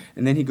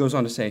 And then he goes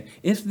on to say,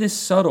 if this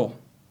subtle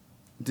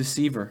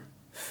deceiver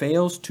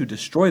fails to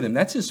destroy them,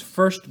 that's his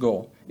first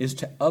goal, is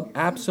to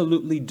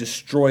absolutely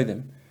destroy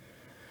them.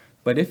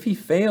 But if he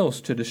fails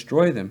to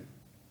destroy them,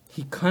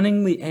 he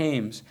cunningly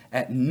aims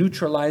at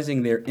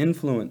neutralizing their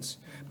influence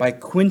by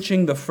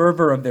quenching the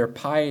fervor of their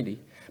piety,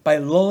 by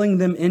lulling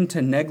them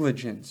into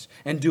negligence,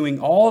 and doing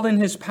all in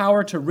his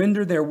power to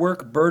render their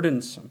work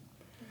burdensome.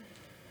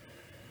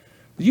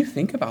 Do you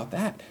think about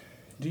that?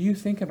 Do you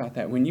think about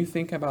that? When you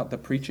think about the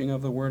preaching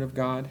of the Word of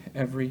God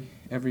every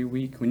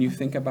week, do you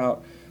think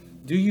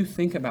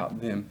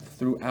about them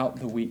throughout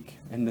the week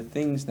and the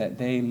things that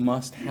they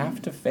must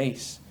have to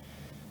face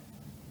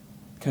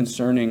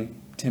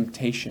concerning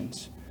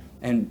temptations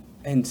and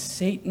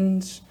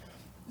Satan's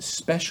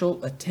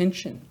special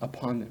attention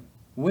upon them?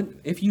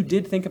 If you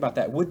did think about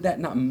that, would that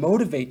not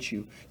motivate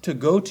you to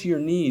go to your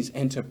knees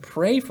and to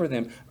pray for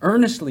them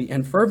earnestly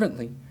and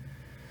fervently?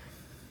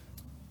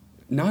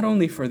 Not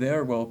only for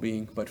their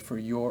well-being, but for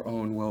your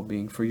own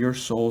well-being, for your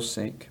soul's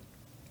sake.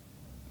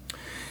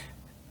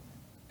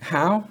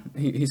 How?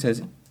 He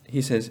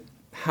says,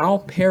 how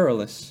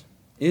perilous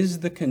is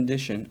the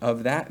condition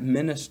of that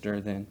minister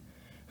then,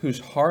 whose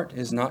heart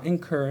is not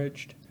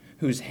encouraged,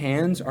 whose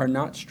hands are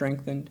not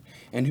strengthened,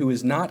 and who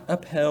is not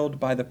upheld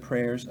by the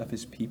prayers of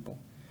his people.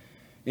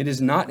 It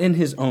is not in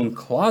his own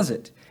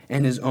closet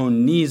and his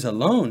own knees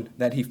alone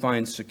that he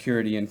finds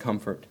security and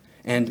comfort,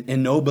 and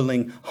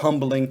ennobling,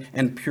 humbling,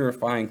 and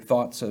purifying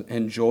thoughts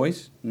and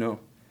joys. No.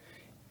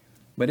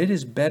 But it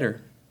is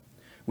better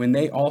when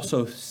they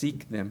also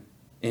seek them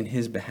in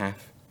his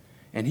behalf,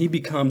 and he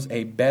becomes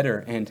a better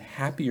and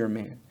happier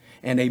man,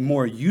 and a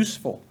more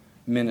useful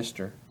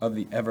minister of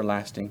the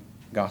everlasting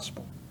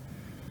gospel.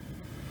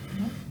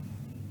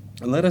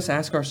 And let us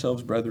ask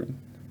ourselves, brethren,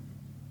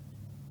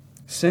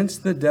 since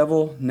the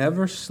devil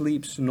never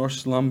sleeps nor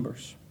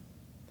slumbers,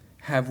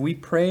 have we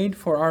prayed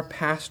for our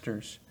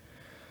pastors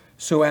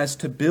so as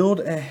to build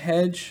a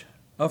hedge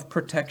of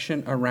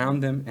protection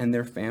around them and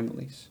their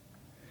families?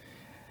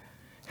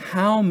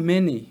 How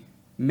many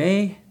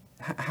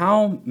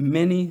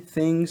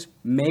things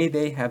may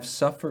they have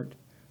suffered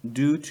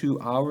due to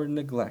our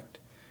neglect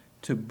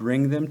to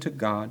bring them to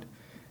God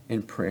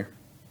in prayer?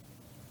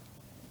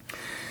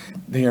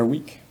 They are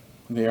weak.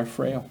 They are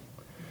frail.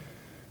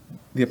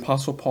 The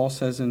Apostle Paul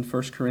says in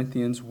 1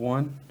 Corinthians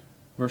 1,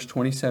 verse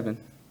 27,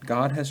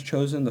 God has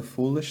chosen the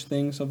foolish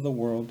things of the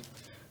world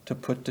to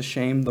put to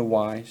shame the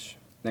wise,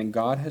 and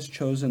God has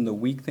chosen the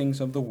weak things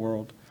of the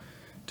world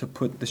to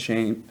put to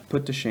shame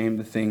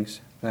the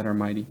things that are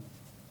mighty.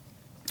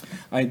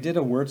 I did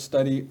a word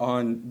study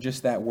on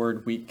just that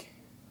word weak.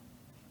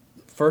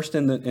 First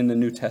in the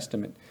New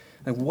Testament.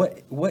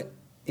 Like what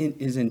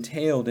is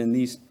entailed in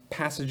these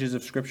passages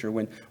of Scripture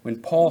when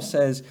Paul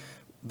says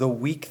the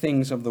weak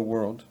things of the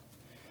world.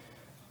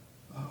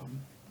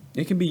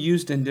 It can be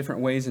used in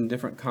different ways in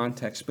different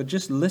contexts, but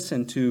just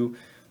listen to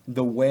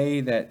the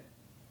way that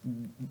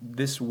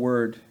this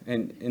word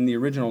in the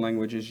original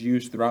language is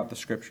used throughout the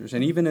Scriptures,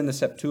 and even in the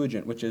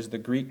Septuagint, which is the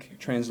Greek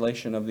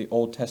translation of the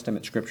Old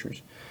Testament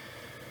Scriptures.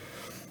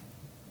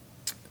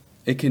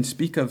 It can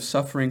speak of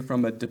suffering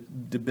from a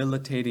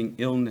debilitating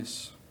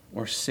illness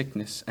or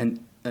sickness.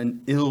 An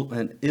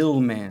ill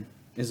man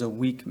is a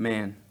weak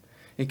man.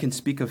 It can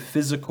speak of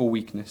physical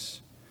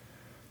weakness.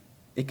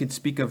 It can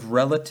speak of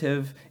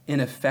relative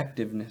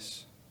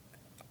ineffectiveness,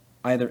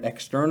 either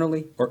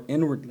externally or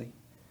inwardly.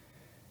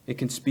 It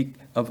can speak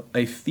of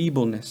a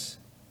feebleness,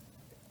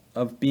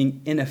 of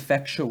being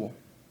ineffectual.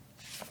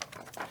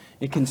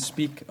 It can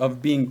speak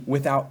of being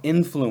without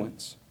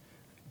influence.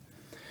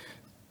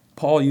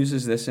 Paul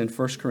uses this in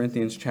 1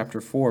 Corinthians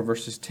chapter 4,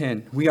 verses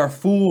 10. We are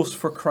fools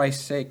for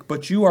Christ's sake,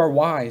 but you are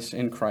wise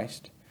in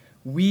Christ.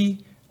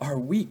 We are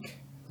weak,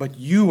 but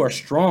you are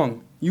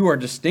strong. You are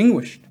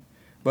distinguished,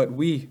 but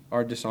we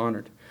are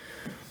dishonored.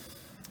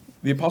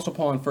 The Apostle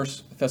Paul in 1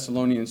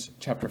 Thessalonians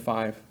chapter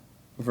 5,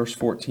 verse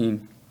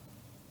 14,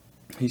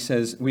 he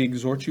says, we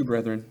exhort you,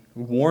 brethren,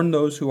 warn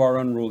those who are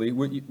unruly.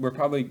 We're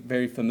probably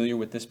very familiar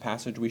with this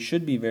passage. We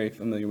should be very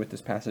familiar with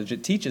this passage.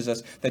 It teaches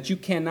us that you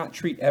cannot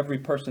treat every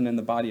person in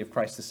the body of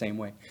Christ the same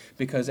way,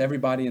 because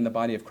everybody in the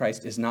body of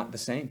Christ is not the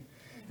same.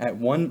 At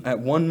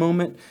one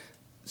moment,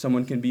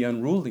 someone can be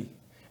unruly,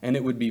 and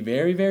it would be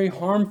very, very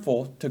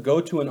harmful to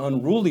go to an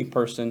unruly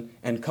person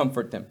and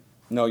comfort them.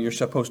 No, you're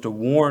supposed to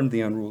warn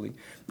the unruly.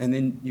 And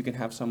then you can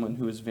have someone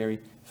who is very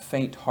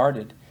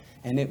faint-hearted,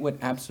 and it would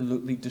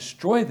absolutely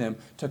destroy them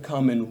to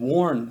come and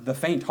warn the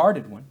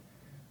faint-hearted one.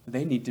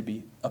 They need to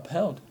be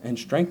upheld and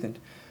strengthened.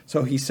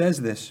 So he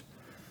says this,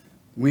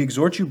 we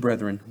exhort you,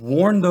 brethren,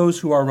 warn those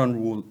who are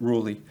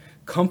unruly,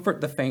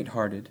 comfort the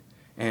faint-hearted,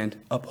 and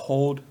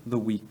uphold the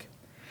weak.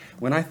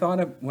 When I thought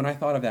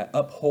of that,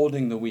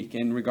 upholding the weak,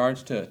 in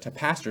regards to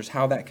pastors,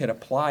 how that could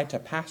apply to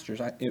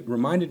pastors, it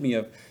reminded me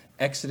of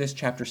Exodus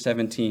chapter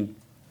 17,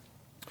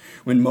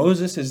 When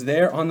Moses is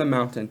there on the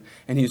mountain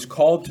and he's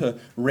called to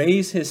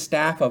raise his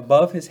staff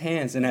above his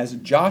hands, and as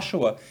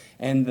Joshua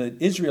and the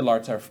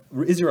Israelites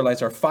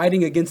are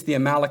fighting against the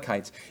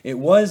Amalekites, it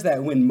was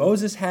that when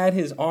Moses had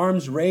his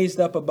arms raised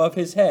up above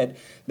his head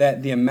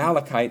that the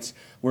Amalekites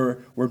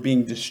were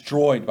being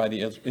destroyed by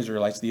the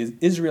Israelites. The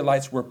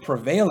Israelites were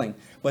prevailing,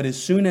 but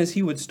as soon as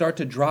he would start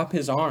to drop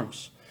his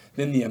arms,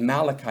 then the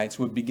Amalekites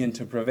would begin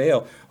to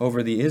prevail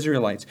over the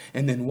Israelites.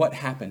 And then what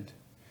happened?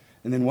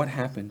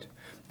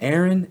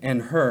 Aaron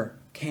and Hur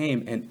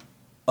came and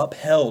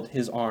upheld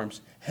his arms,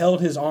 held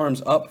his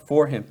arms up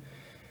for him.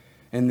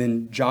 And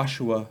then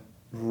Joshua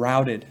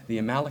routed the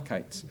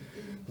Amalekites.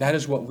 That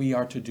is what we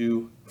are to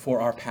do for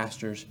our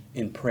pastors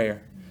in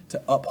prayer,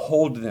 to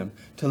uphold them,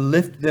 to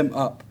lift them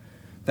up,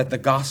 that the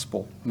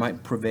gospel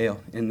might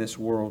prevail in this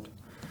world.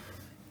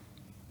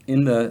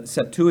 In the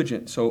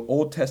Septuagint, so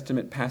Old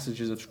Testament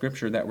passages of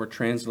Scripture that were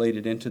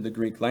translated into the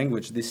Greek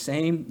language, these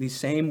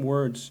same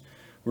words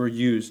were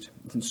used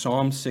in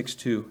Psalm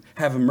 6:2.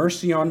 Have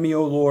mercy on me,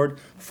 O Lord,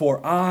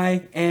 for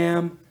I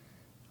am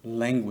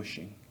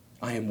languishing.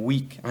 I am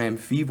weak. I am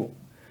feeble.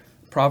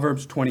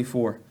 Proverbs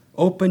 24.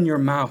 Open your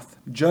mouth,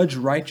 judge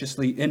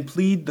righteously, and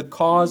plead the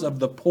cause of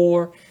the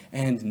poor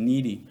and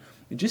needy.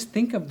 And just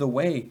think of the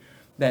way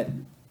that,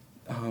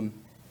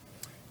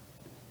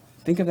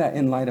 think of that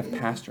in light of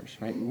pastors,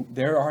 right?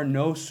 There are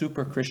no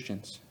super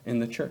Christians in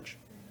the church.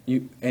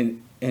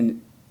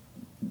 And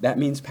that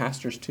means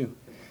pastors too.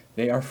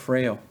 They are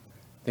frail.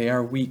 They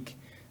are weak.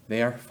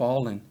 They are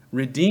fallen.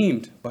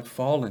 Redeemed, but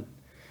fallen.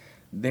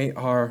 They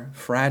are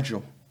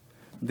fragile.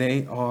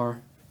 They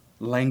are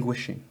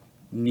languishing,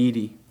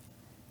 needy.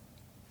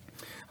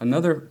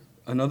 Another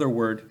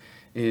word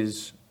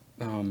is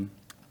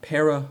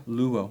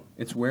paraluo.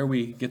 It's where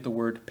we get the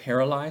word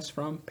paralyzed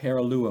from,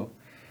 paraluo.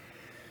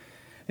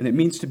 And it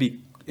means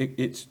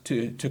it's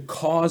to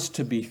cause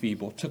to be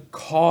feeble, to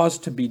cause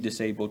to be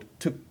disabled,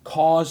 to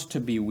cause to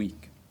be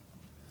weak.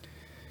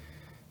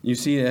 You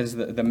see it as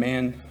the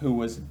man who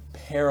was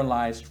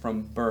paralyzed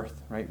from birth,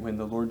 right? When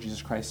the Lord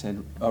Jesus Christ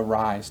said,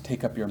 arise,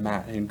 take up your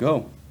mat and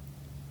go.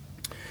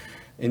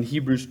 In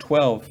Hebrews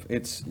 12,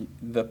 it's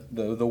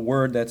the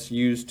word that's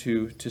used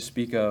to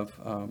speak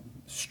of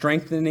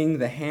strengthening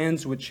the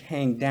hands which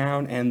hang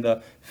down and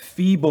the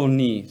feeble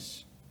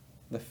knees.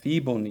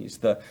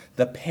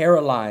 The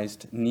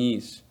paralyzed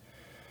knees.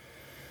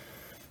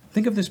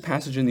 Think of this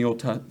passage in the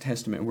Old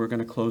Testament. We're going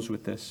to close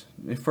with this.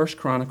 In 1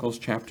 Chronicles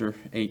chapter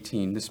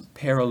 18, this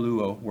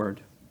paraluo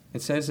word.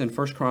 It says in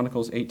 1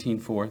 Chronicles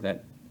 18:4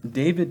 that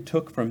David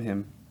took from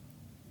him.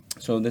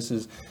 So this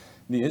is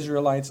the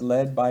Israelites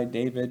led by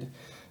David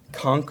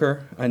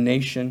conquer a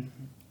nation.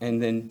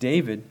 And then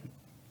David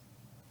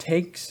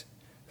takes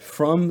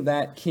from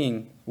that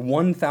king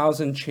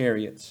 1,000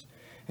 chariots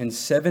and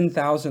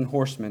 7,000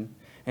 horsemen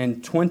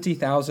and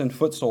 20,000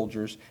 foot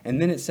soldiers.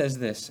 And then it says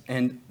this,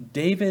 and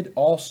David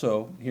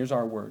also, here's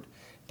our word,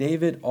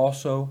 David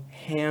also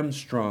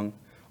hamstrung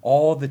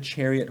all the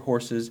chariot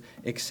horses,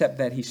 except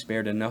that he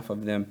spared enough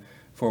of them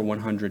for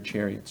 100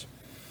 chariots.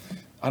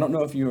 I don't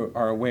know if you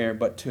are aware,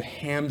 but to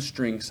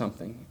hamstring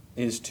something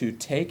is to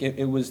take,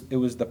 it was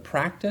the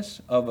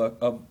practice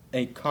of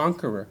a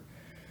conqueror,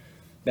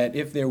 that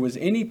if there was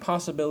any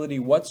possibility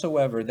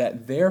whatsoever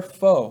that their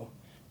foe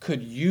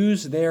could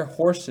use their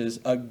horses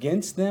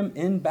against them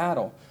in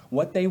battle,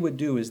 what they would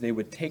do is they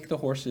would take the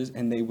horses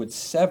and they would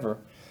sever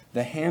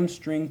the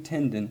hamstring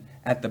tendon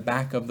at the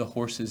back of the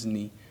horse's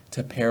knee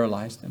to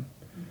paralyze them.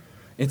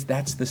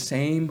 That's the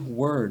same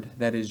word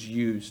that is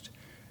used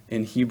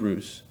in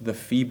Hebrews, the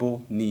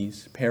feeble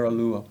knees,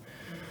 paraluo.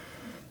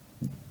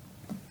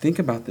 Think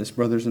about this,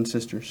 brothers and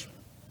sisters.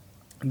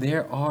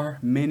 There are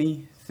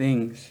many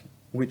things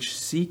which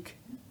seek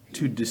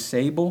to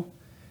disable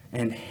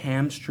and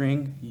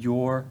hamstring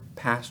your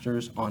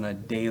pastors on a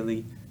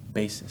daily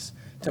basis,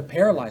 to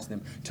paralyze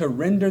them, to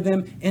render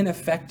them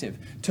ineffective,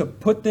 to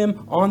put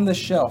them on the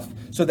shelf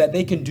so that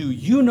they can do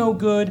you no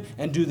good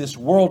and do this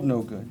world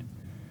no good.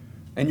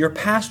 And your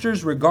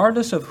pastors,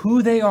 regardless of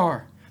who they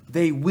are,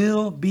 they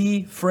will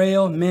be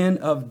frail men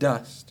of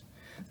dust.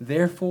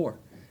 Therefore,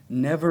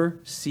 never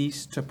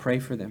cease to pray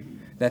for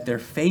them, that their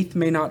faith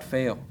may not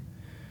fail.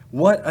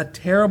 What a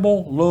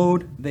terrible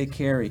load they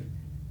carry,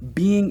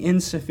 being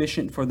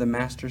insufficient for the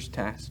master's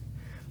task.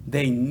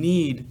 They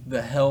need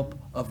the help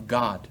of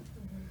God.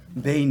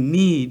 They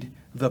need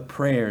the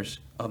prayers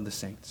of the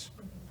saints.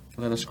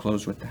 Let us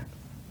close with that.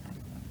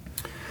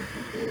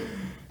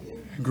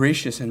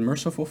 Gracious and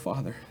merciful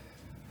Father,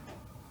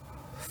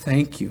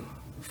 thank you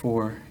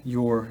for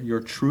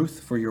your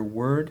truth, for your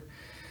word.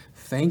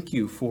 Thank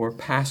you for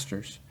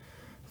pastors,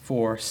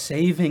 for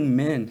saving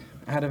men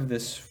out of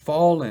this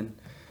fallen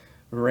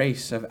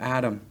race of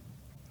Adam.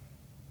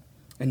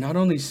 And not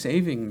only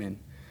saving men,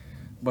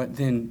 but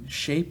then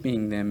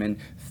shaping them and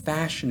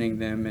fashioning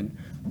them and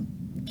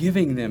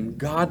giving them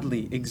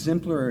godly,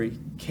 exemplary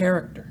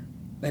character.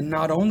 And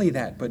not only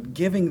that, but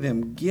giving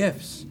them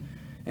gifts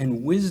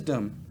and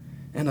wisdom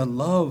and a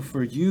love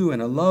for you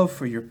and a love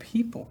for your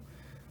people.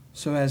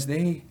 So as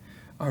they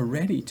are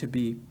ready to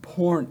be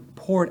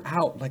poured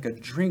out like a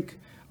drink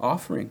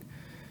offering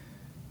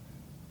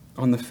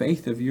on the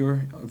faith of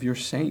your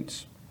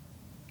saints.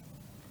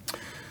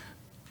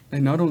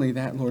 And not only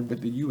that, Lord,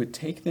 but that you would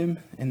take them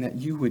and that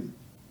you would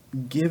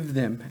give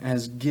them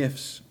as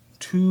gifts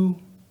to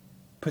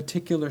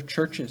particular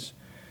churches.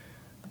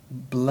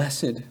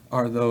 Blessed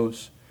are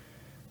those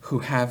who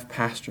have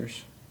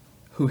pastors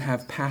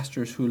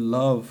who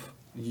love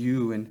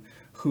you and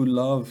who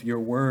love your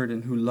word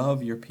and who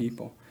love your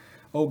people.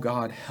 Oh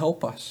God,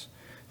 help us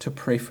to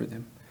pray for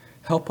them.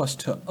 Help us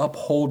to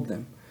uphold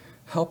them.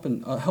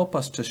 Help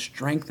us to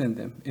strengthen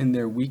them in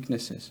their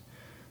weaknesses.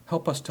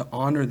 Help us to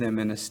honor them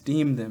and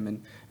esteem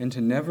them and to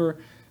never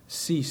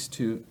cease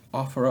to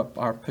offer up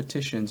our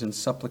petitions and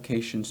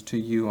supplications to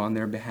you on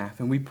their behalf.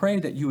 And we pray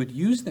that you would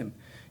use them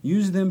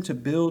to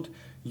build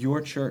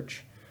your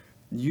church.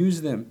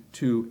 Use them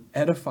to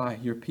edify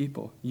your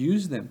people.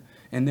 Use them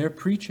and their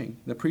preaching,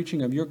 the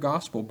preaching of your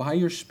gospel by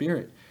your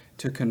Spirit,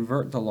 to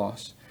convert the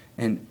lost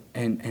and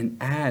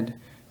add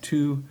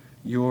to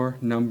your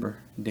number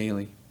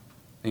daily.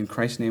 In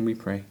Christ's name we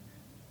pray.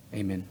 Amen.